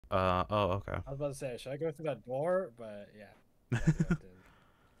Oh, okay. I was about to say, should I go through that door? But yeah. Yeah, I did.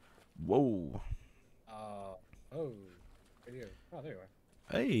 Whoa. Oh. Right here. Oh, there you are.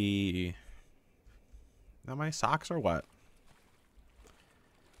 Hey. Now my socks are wet.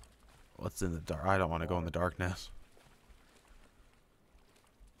 What's in the dark? I don't want to go in Water. the darkness.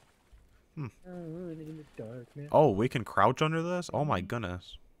 Hmm. In the darkness. Oh, we can crouch under this? Oh my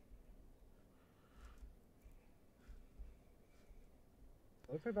goodness.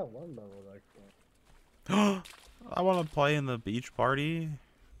 Looks like that one level, actually. I want to play in the beach party.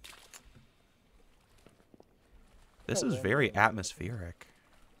 This Got is one very level. atmospheric.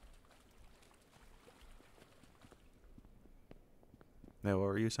 Yeah, what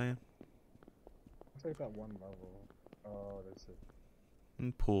were you saying? Looks like that one level. Oh, that's it.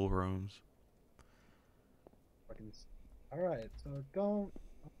 And pool rooms. Fucking. Alright, so don't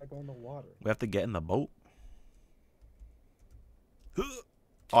go in the water. We have to get in the boat.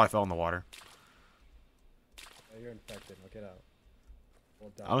 Oh, I fell in the water. Oh, you're infected. Now get out.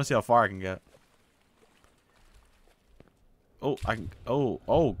 We'll die. I want to see how far I can get. Oh, I can.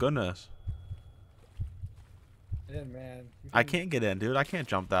 Oh, goodness. Get in, man. I can't get in, dude. I can't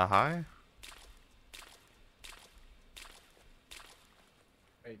jump that high.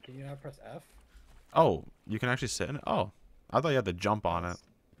 Wait, can you not press F? Oh, you can actually sit in it? Oh, I thought you had to jump on it. Yes.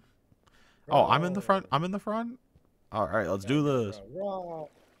 Oh, I'm in the front. Row. I'm in the front. All right, let's Yeah, do go, this. row.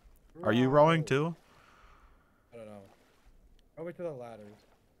 Are you rowing Row. too? I don't know. Over to the ladders.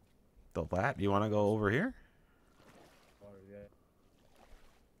 The lat? You want to go over here? Water, yeah.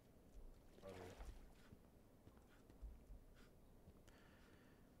 Water.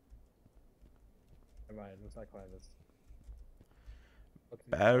 Never mind, let's not climb this.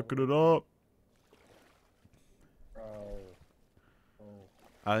 Backing it up. Bro. Oh.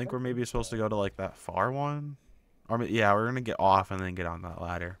 I think we're maybe supposed to go to like that far one. Or yeah, we're gonna get off and then get on that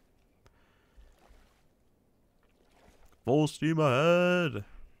ladder. Full steam ahead.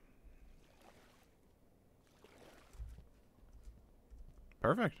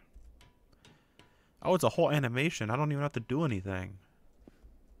 Perfect. Oh, it's a whole animation. I don't even have to do anything.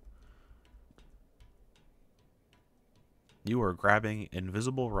 You are grabbing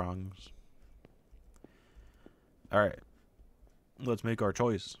invisible rungs. Alright. Let's make our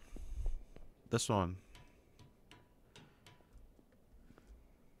choice. This one.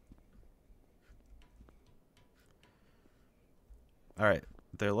 Alright.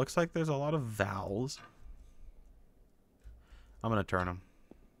 There looks like there's a lot of valves. I'm gonna turn them.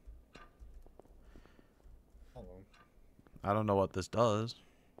 Hello. I don't know what this does.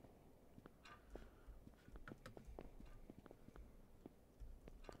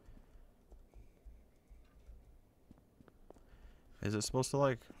 Is it supposed to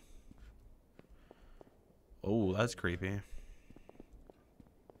like... Oh, that's creepy.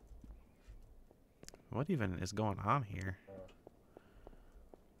 What even is going on here?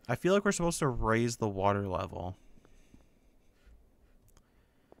 I feel like we're supposed to raise the water level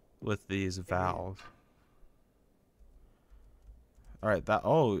with these valves. All right, that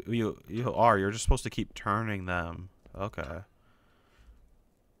you're just supposed to keep turning them. Okay.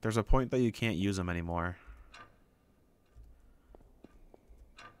 There's a point that you can't use them anymore.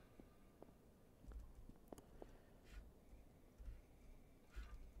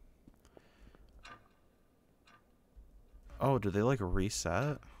 Oh, do they like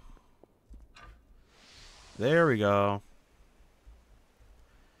reset? There we go.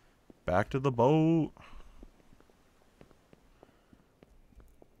 Back to the boat.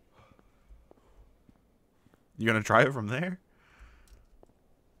 You gonna try it from there?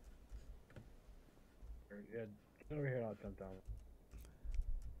 Yeah, get over here and I'll jump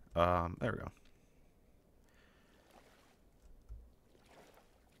down. There we go.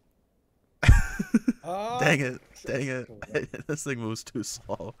 Oh, Dang it. Dang it. This thing moves too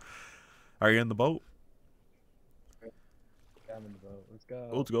slow. Are you in the boat? Yeah, I'm in the boat. Let's go.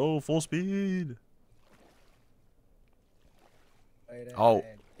 Let's go. Full speed. Wait Oh.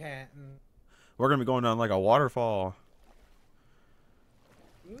 Canton. We're going to be going down like a waterfall.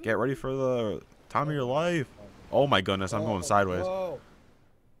 Get ready for the time of your life. Oh my goodness. I'm going sideways. Whoa.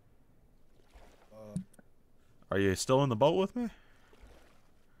 Are you still in the boat with me?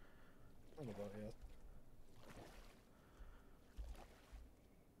 On the boat, yes.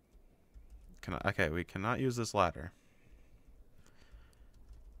 Okay, we cannot use this ladder.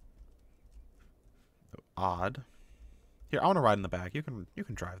 Odd. Here, I want to ride in the back. You can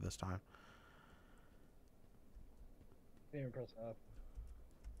drive this time. Can't even press F.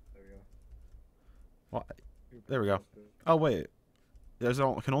 There we go. What? There we go. Oh wait.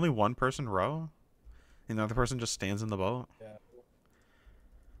 Can only one person row? And the other person just stands in the boat? Yeah.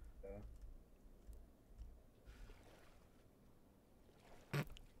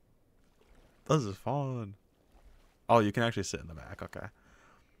 This is fun. Oh, you can actually sit in the back. Okay.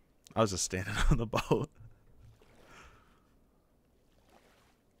 I was just standing on the boat.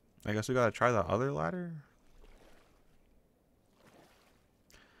 I guess we gotta try the other ladder.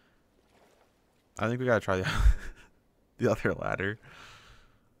 I think we gotta try the other ladder.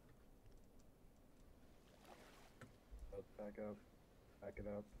 Back up. Back it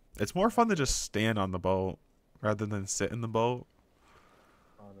up. It's more fun to just stand on the boat rather than sit in the boat.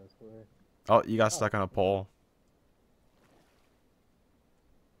 Honestly. Oh, you got stuck on a pole.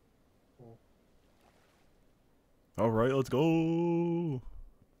 Cool. All right, let's go.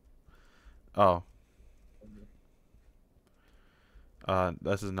 Oh.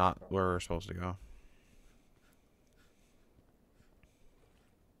 This is not where we're supposed to go.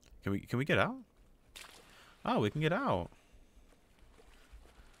 Can we get out? Oh, we can get out.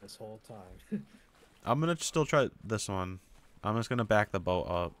 This whole time. I'm gonna still try this one. I'm just gonna back the boat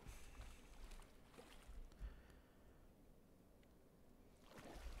up.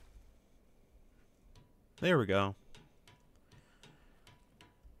 There we go.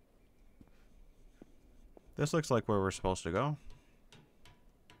 This looks like where we're supposed to go.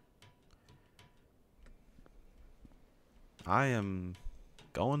 I am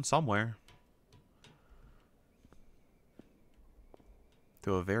going somewhere.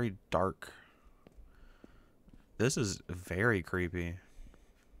 To a very dark... This is very creepy.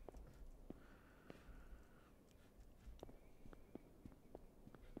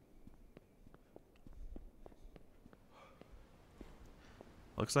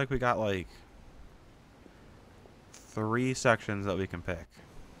 Looks like we got like 3 sections that we can pick.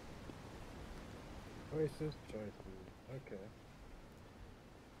 Choices. Okay.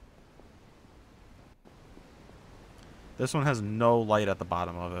 This one has no light at the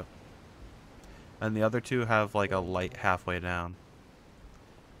bottom of it. And the other 2 have like a light halfway down.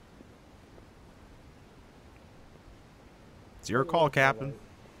 It's your call, Captain.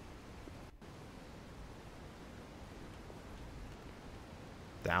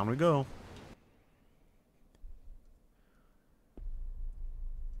 Down we go.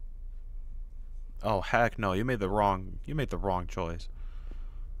 Oh heck no, you made the wrong choice.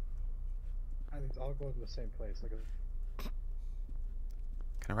 I think I'll go to the same place. Look at it.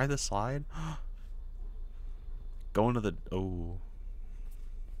 Can I ride this slide? Go into the... Oh.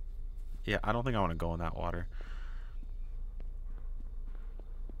 Yeah, I don't think I want to go in that water.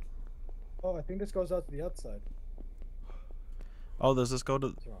 Oh, I think this goes out to the outside. Oh, does this go to...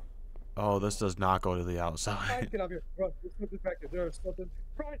 What's wrong? Oh, this does not go to the outside. Get out here. Run. There's something back there. There's something.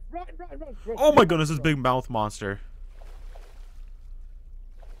 Run. Oh my goodness, this big mouth monster.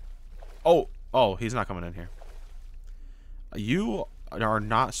 Oh, he's not coming in here. You are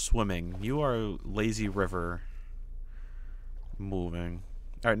not swimming. You are lazy river moving.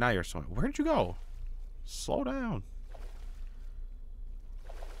 All right, now you're swimming. Where'd you go? Slow down.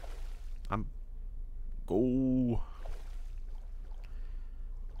 Go.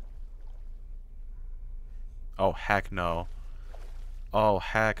 Oh heck no. Oh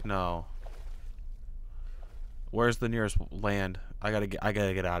heck no. Where's the nearest land? I gotta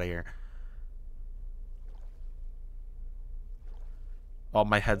get out of here. Oh,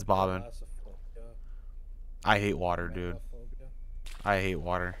 my head's bobbing. I hate water, dude. I hate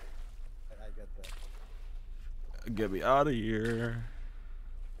water. I get that. Get me out of here.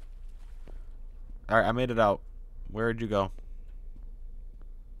 Alright, I made it out. Where'd you go?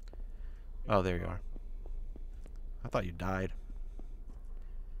 Oh, there you are. I thought you died.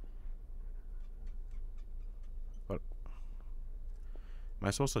 What? Am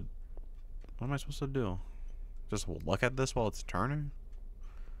I supposed to... What am I supposed to do? Just look at this while it's turning?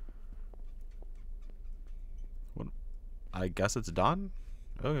 What? I guess it's done?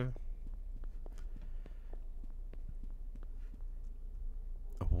 Okay.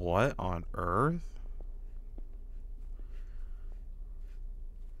 What on earth?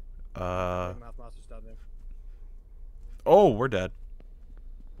 Mouth monster's down there. Oh, we're dead.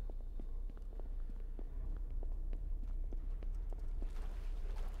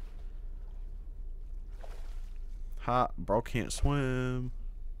 Ha, bro can't swim.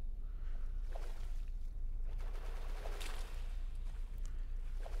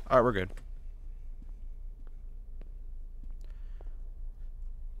 Alright, we're good.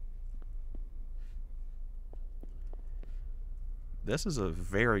 This is a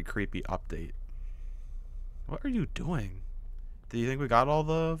very creepy update. What are you doing? Do you think we got all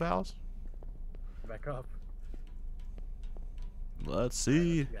the valves? Back up. Let's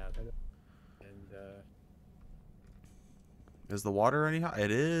see. Yeah. And Is the water any high?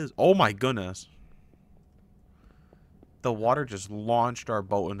 It is. Oh my goodness. The water just launched our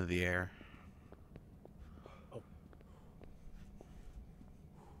boat into the air.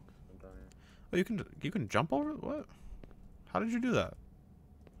 Oh, you can jump over it? What? How did you do that?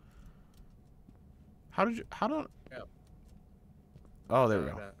 How did you? How don't? Yep. Oh, there we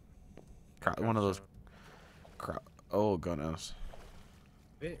go. One of those. Shot. Oh goodness.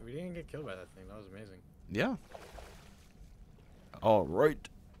 We didn't get killed by that thing. That was amazing. Yeah. All right.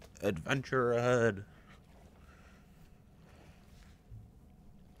 Adventure ahead.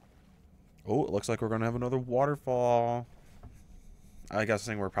 Oh, it looks like we're gonna have another waterfall. I guess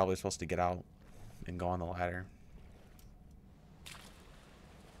we're probably supposed to get out and go on the ladder.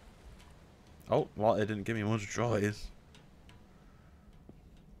 Oh, well, it didn't give me much choice.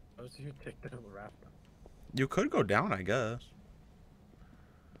 How did you take the raft? You could go down, I guess.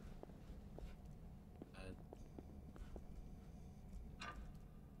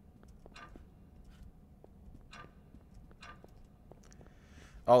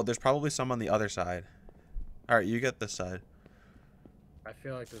 Oh, there's probably some on the other side. All right, you get this side. I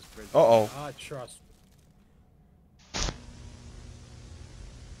feel like this bridge. Uh-oh. Ah, trust. Down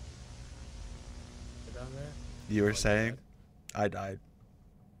there? You were saying? I died.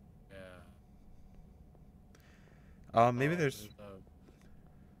 Yeah. Maybe there's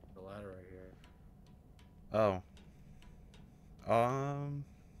the ladder right here. Oh.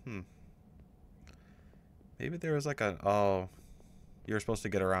 Maybe there was like a. Oh. You were supposed to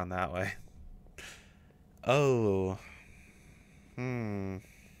get around that way. Oh.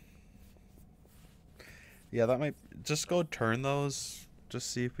 Yeah, that might. Just go turn those. Just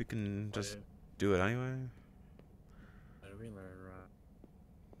see if we can just do it anyway. How do we learn, right?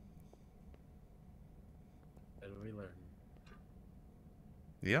 How do we learn?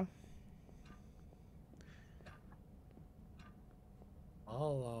 Yeah.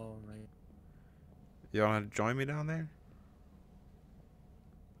 Hello, mate. You want to join me down there?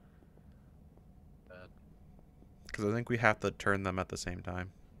 Because I think we have to turn them at the same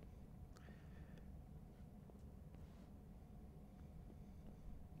time.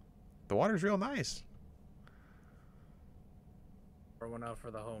 The water's real nice. Pour one out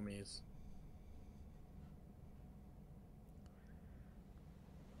for the homies.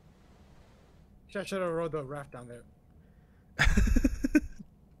 I should have rode the raft down there.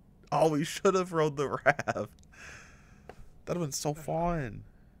 Oh, we should have rode the raft. That'd have been so fun.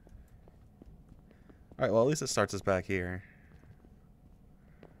 Alright, well, at least it starts us back here.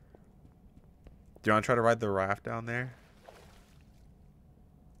 Do you want to try to ride the raft down there?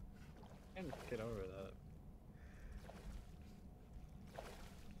 I can't get over that.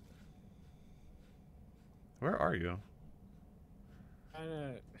 Where are you?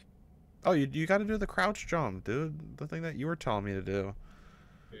 Kinda. Oh, you got to do the crouch jump, dude. The thing that you were telling me to do.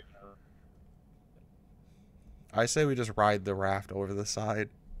 I say we just ride the raft over the side.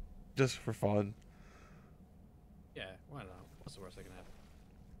 Just for fun. Yeah, why not? What's the worst that can happen?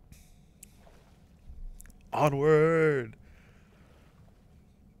 Onward!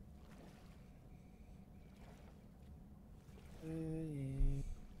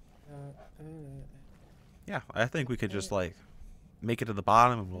 Yeah, I think we could just, like, make it to the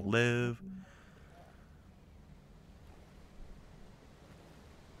bottom and we'll live.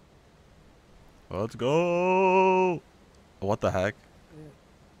 Let's go! What the heck?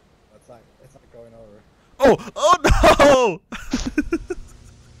 It's not going over. Oh! Oh no!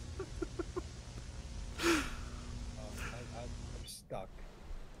 I'm stuck.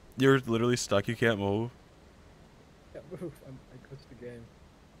 You're literally stuck, you can't move. I can't move. I glitched the game.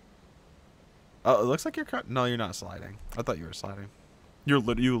 Oh, it looks like you're no, you're not sliding. I thought you were sliding. You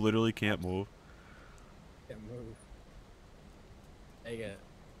literally can't move. Can't move. Take it.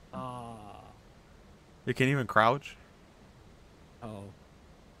 Ah. You can't even crouch? Oh.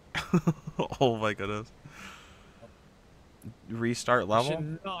 Oh my goodness. Restart level?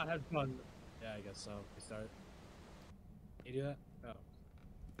 Should not have done. Yeah, I guess so. Restart. Can you do that? No.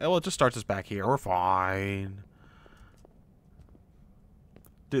 Well, it just starts us back here. We're fine.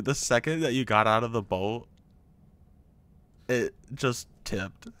 Dude, the second that you got out of the boat, it just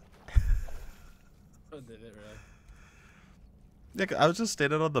tipped. Oh, did it Yeah, really? 'cause I was just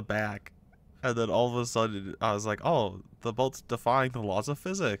standing on the back, and then all of a sudden, I was like, oh, the boat's defying the laws of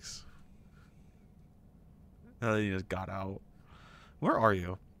physics. And then you just got out. Where are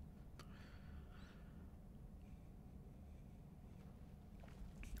you?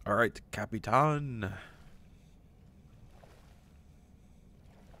 Alright, Capitan.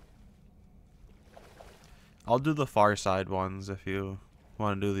 I'll do the far side ones if you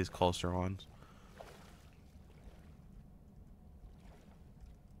want to do these closer ones.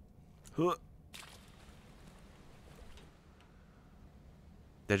 Huh.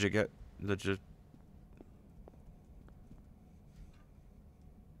 Did you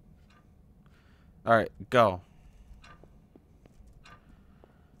All right, go.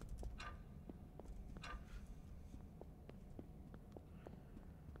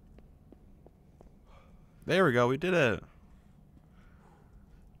 There we go. We did it.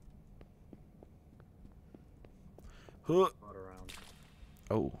 Huh. Not around.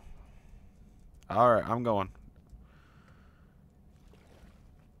 Oh. All right, I'm going.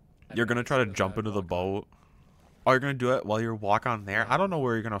 You're gonna try to jump into the boat. Oh, you're gonna do it while you walk on there? I don't know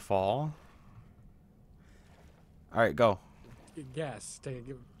where you're gonna fall. All right, go. Yes. Take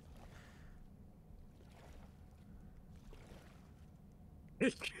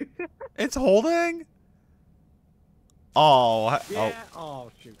a It's holding. Oh, yeah. Oh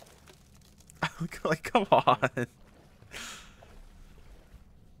shoot. like come on.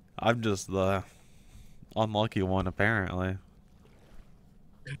 I'm just the unlucky one, apparently.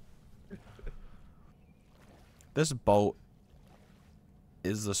 This boat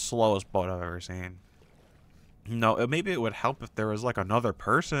is the slowest boat I've ever seen. No, maybe it would help if there was like another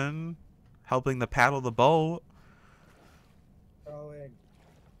person helping to paddle the boat. Going.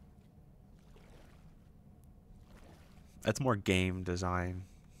 It's more game design.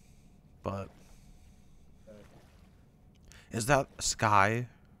 But is that sky?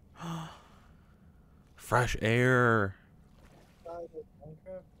 Fresh air.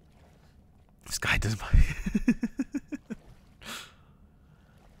 Sky does my.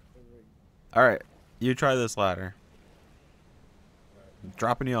 All right, you try this ladder.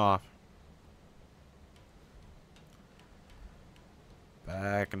 Dropping you off.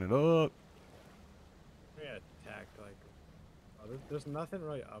 Backing it up. Yeah, attack like. Oh, there's nothing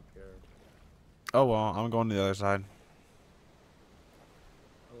really up here. Oh well, I'm going to the other side.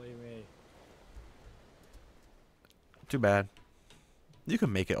 Believe me. Too bad. You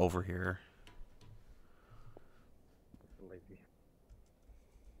can make it over here. Lazy.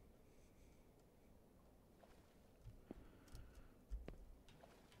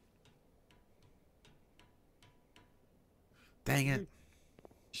 Dang it.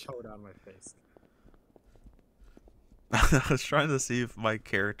 Show it on my face. I was trying to see if my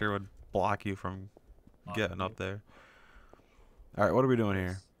character would block you from getting up there. Alright, what are we doing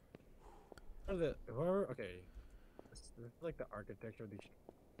here? Whoever, okay. This is like the architecture of these.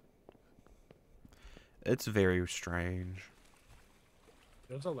 It's very strange.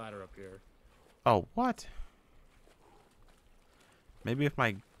 There's a ladder up here. Oh, what? Maybe if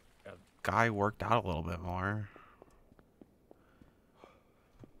my guy worked out a little bit more.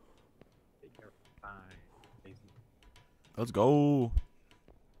 You're fine. Lazy. Let's go.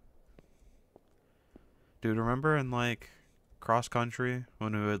 Dude, remember in like cross country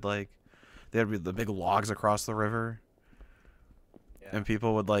when we would like there'd be the big logs across the river? Yeah. And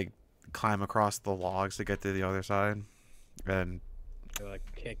people would like climb across the logs to get to the other side. And They like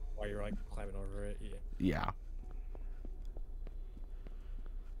kick while you're like climbing over it. Yeah. yeah.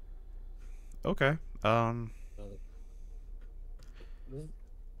 Okay. This,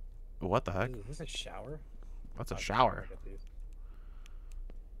 What the heck? is this a shower? What's a I'll shower? look at these.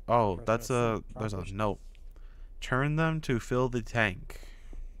 Oh, Press that's S, there's a proper- note. Turn them to fill the tank.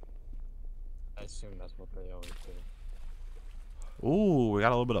 I assume that's what they always do. Ooh, we got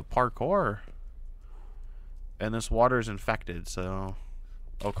a little bit of parkour. And this water is infected, so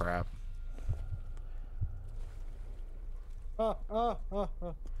oh crap. Ah.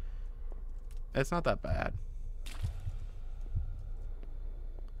 It's not that bad.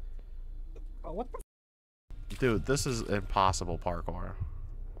 Oh, what the? Dude, this is impossible parkour.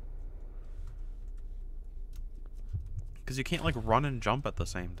 Because you can't like run and jump at the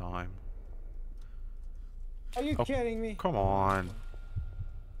same time. Are you Oh, kidding me? Come on.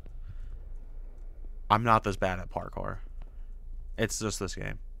 I'm not this bad at parkour. It's just this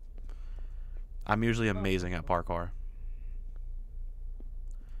game. I'm usually amazing at parkour.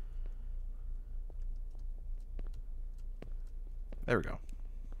 There we go.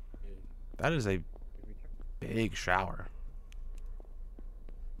 That is a big shower.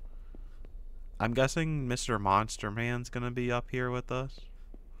 I'm guessing Mr. Monster Man's gonna be up here with us.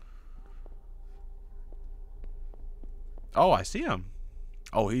 Oh, I see him.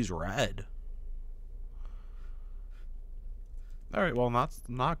 Oh, he's red. Alright, well,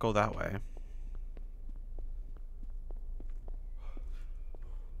 not go that way.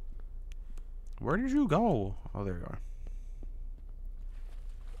 Where did you go? Oh, there you are.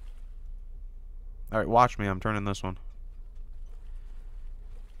 Alright, watch me. I'm turning this one.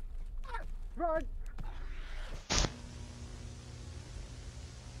 Run!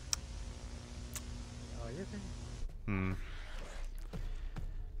 Oh, you're good. Hmm.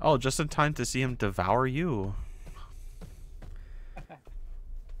 Oh, just in time to see him devour you.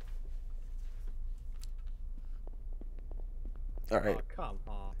 come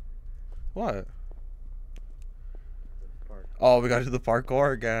on. What? Park. Oh, we gotta do the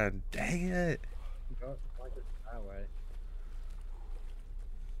parkour again. Dang it. Go like it that way.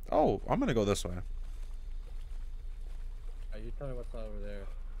 Oh, I'm gonna go this way. You tell me what's over there.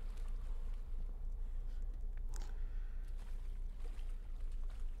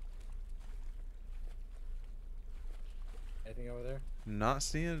 Anything over there? Not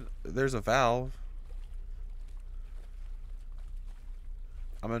seeing. There's a valve.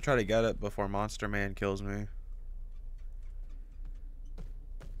 I'm gonna try to get it before Monster Man kills me.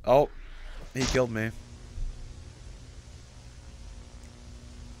 Oh, he killed me.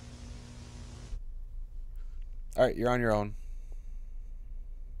 Alright, you're on your own.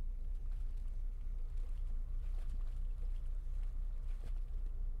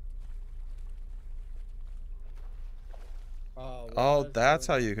 Oh, that's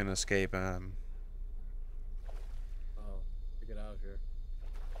how you can escape him. Oh, to get out of here.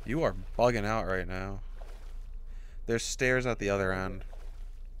 You are bugging out right now. There's stairs at the other end.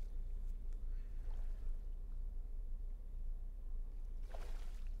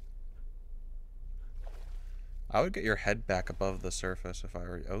 I would get your head back above the surface if I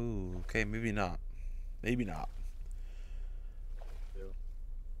were. Oh, okay, maybe not. Maybe not. Yeah,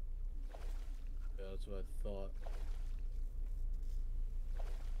 that's what I thought.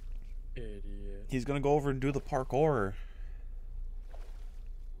 Idiot. He's gonna go over and do the parkour.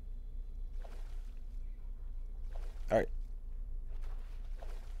 Alright.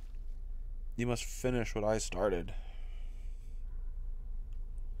 You must finish what I started.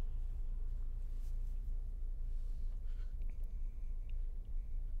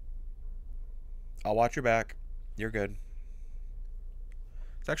 I'll watch your back. You're good.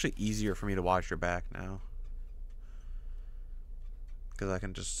 It's actually easier for me to watch your back now. Because I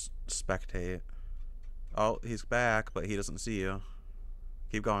can just spectate. Oh, he's back, but he doesn't see you.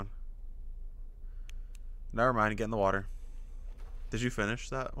 Keep going. Never mind, get in the water. Did you finish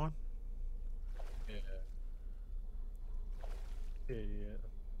that one? Yeah. Idiot.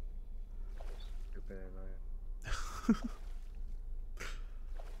 Stupid annoying.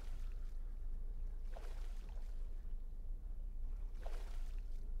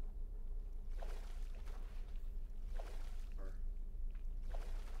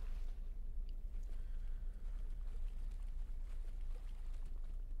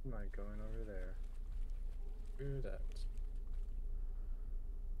 Am I going over there? Do that.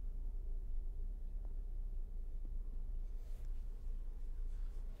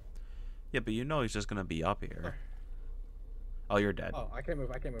 Yeah, but you know he's just gonna be up here. Oh, you're dead. Oh, I can't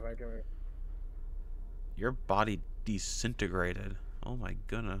move. I can't move. I can't move. Your body disintegrated. Oh my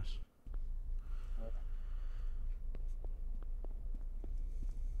goodness.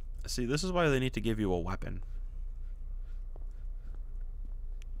 See, this is why they need to give you a weapon.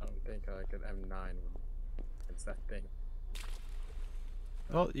 I don't think I could M9 against that thing.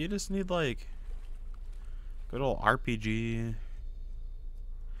 Well, you just need like good old RPG.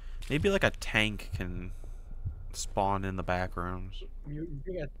 Maybe like a tank can spawn in the back rooms.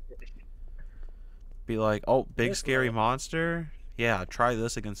 Be like, oh, big scary monster? Yeah, try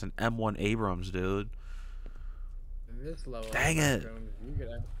this against an M1 Abrams, dude. This level, dang it! You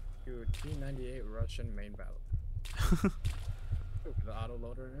could do a T-98 Russian main battle. The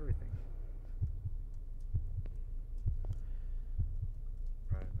autoloader and everything.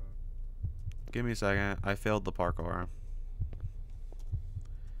 Right, Give me a second. I failed the parkour.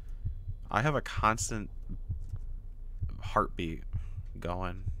 I have a constant heartbeat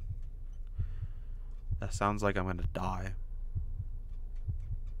going. That sounds like I'm gonna die.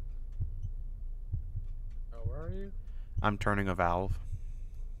 Oh, where are you? I'm turning a valve.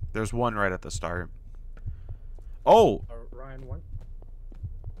 There's one right at the start. Oh! Ryan 1?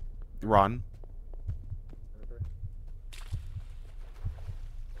 Run. Okay.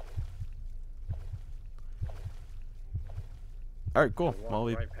 Alright, cool. Well,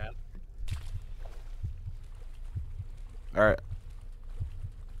 we... Right path. Alright.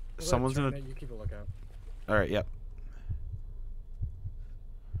 Someone's gonna... You keep a lookout. Alright, yep.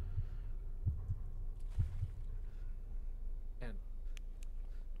 And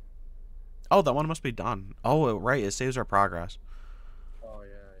Oh, that one must be done. Oh, right. It saves our progress. oh,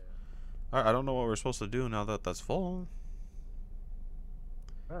 yeah. Alright, I don't know what we're supposed to do now that that's full.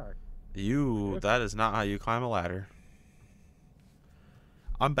 Back. That is not how you climb a ladder.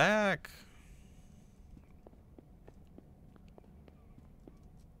 I'm back.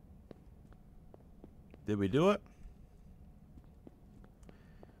 Did we do it?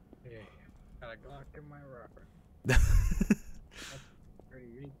 Yeah. Got a Glock in my rubber.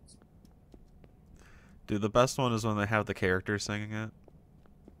 Dude, the best one is when they have the characters singing it.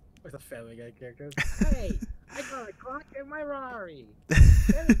 With the Family Guy characters. Hey, I got a clock in my Rari.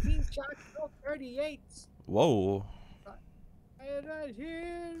 17 shots, no 38s. Whoa. And I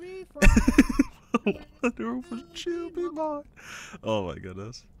hear me fall. Wonder would you be mine? Oh my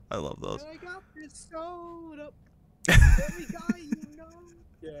goodness. I love those. And I got this soda. Every guy you know.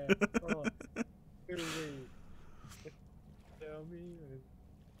 Yeah. Oh. Tell me.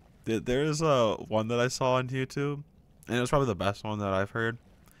 There's one that I saw on YouTube, and it was probably the best one that I've heard.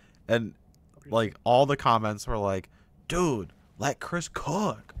 And like all the comments were like, "Dude, let Chris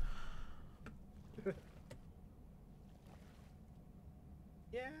cook."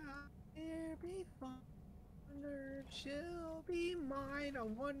 Yeah, hear me thunder. She'll be mine. I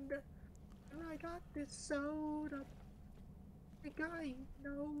wonder. And I got this soda. Every guy you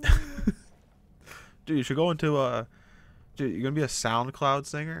know. Dude, you should go into Dude, you're gonna be a SoundCloud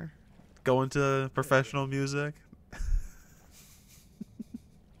singer? Go into professional music?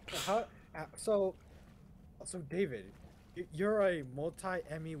 So David, you're a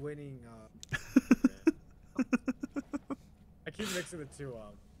multi-Emmy winning. I keep mixing the two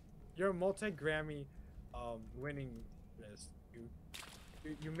up. You're a multi-Grammy winning artist.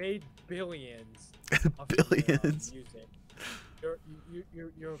 You made billions. Off Billions. Your, music.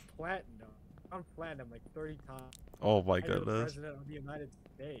 You're platinum. I'm platinum like 30 times. Oh my And you're the goodness. president of the United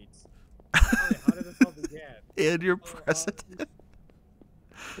States. How did this all begin? And you're president.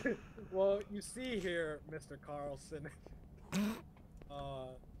 Well, you see here, Mr. Carlson. It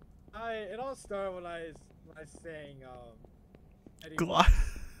all started when I sang Eddie Gla-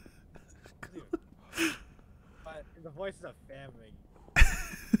 Dude. But in the voices of family.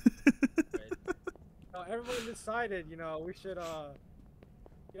 Right? Everyone decided, we should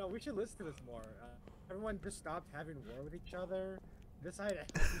listen to this more. Everyone just stopped having war with each other. Decided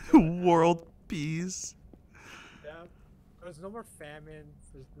to help each other World out. peace. Yeah. There's no more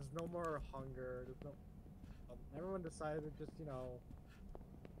famines. There's no more hunger. There's no. Everyone decided to just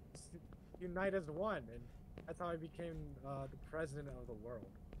unite as one, and that's how I became the president of the world.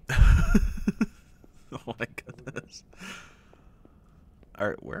 Oh my goodness.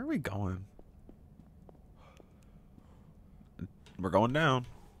 Alright, where are we going? We're going down.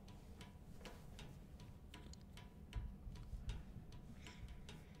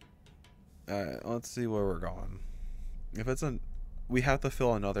 Alright, let's see where we're going. If it's we have to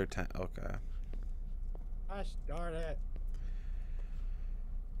fill another tent. Okay. Gosh darn it.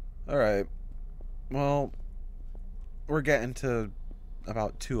 Alright. Well, we're getting to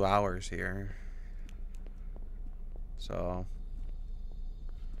about 2 hours here. So.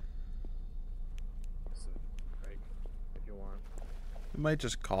 Break, if you want. We might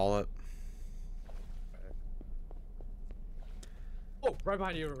just call it. Oh, right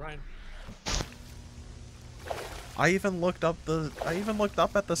behind you, Ryan. I even looked up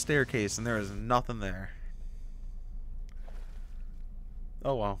at the staircase and there is nothing there.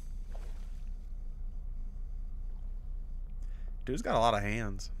 Oh well. Dude's got a lot of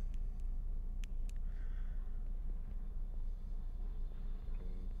hands.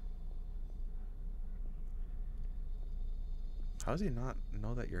 How does he not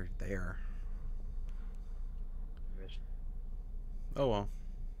know that you're there? Oh well.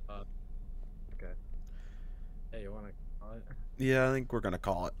 Okay. Hey, you wanna call it? Yeah, I think we're gonna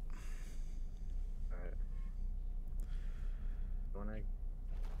call it. Alright. Wanna?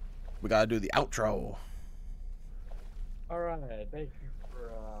 We gotta do the outro. Alright, thank you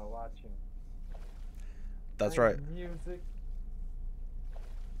for watching. That's My right. Music.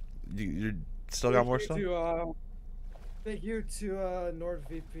 You still got more stuff? Thank you to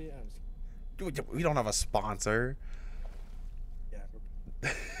NordVPN. Dude, we don't have a sponsor. Yeah.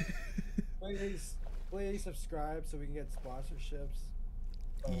 Please subscribe so we can get sponsorships.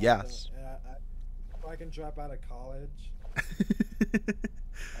 Yes. So I can drop out of college.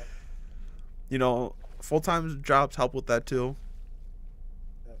 You know, full-time jobs help with that too.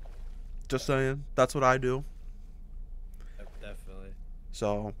 Yep. Just saying. That's what I do. Definitely.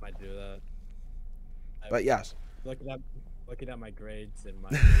 So, Might do that. but yes. Looking at my grades and my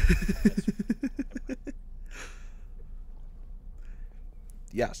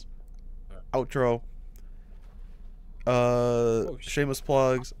Yes. Alright. Outro. Shameless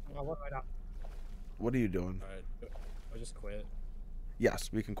plugs. What are you doing? Alright. I'll just quit.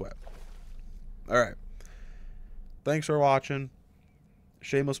 Yes, we can quit. Alright. Thanks for watching.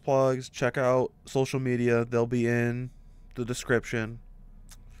 Shameless plugs. Check out social media. They'll be in the description.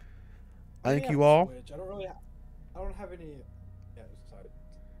 Thank you all. Switch. I don't have any. Yeah, sorry.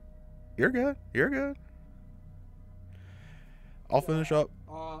 You're good. You're good. I'll finish up.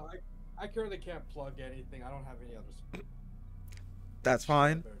 I I currently can't plug anything. I don't have any others. That's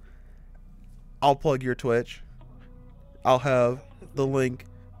fine. I'll plug your Twitch. I'll have the link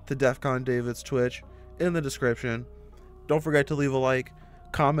to DefconDavid's Twitch in the description. Don't forget to leave a like,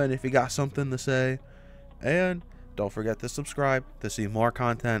 comment if you got something to say, and don't forget to subscribe to see more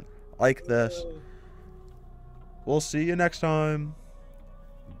content like this. We'll see you next time.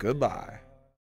 Goodbye.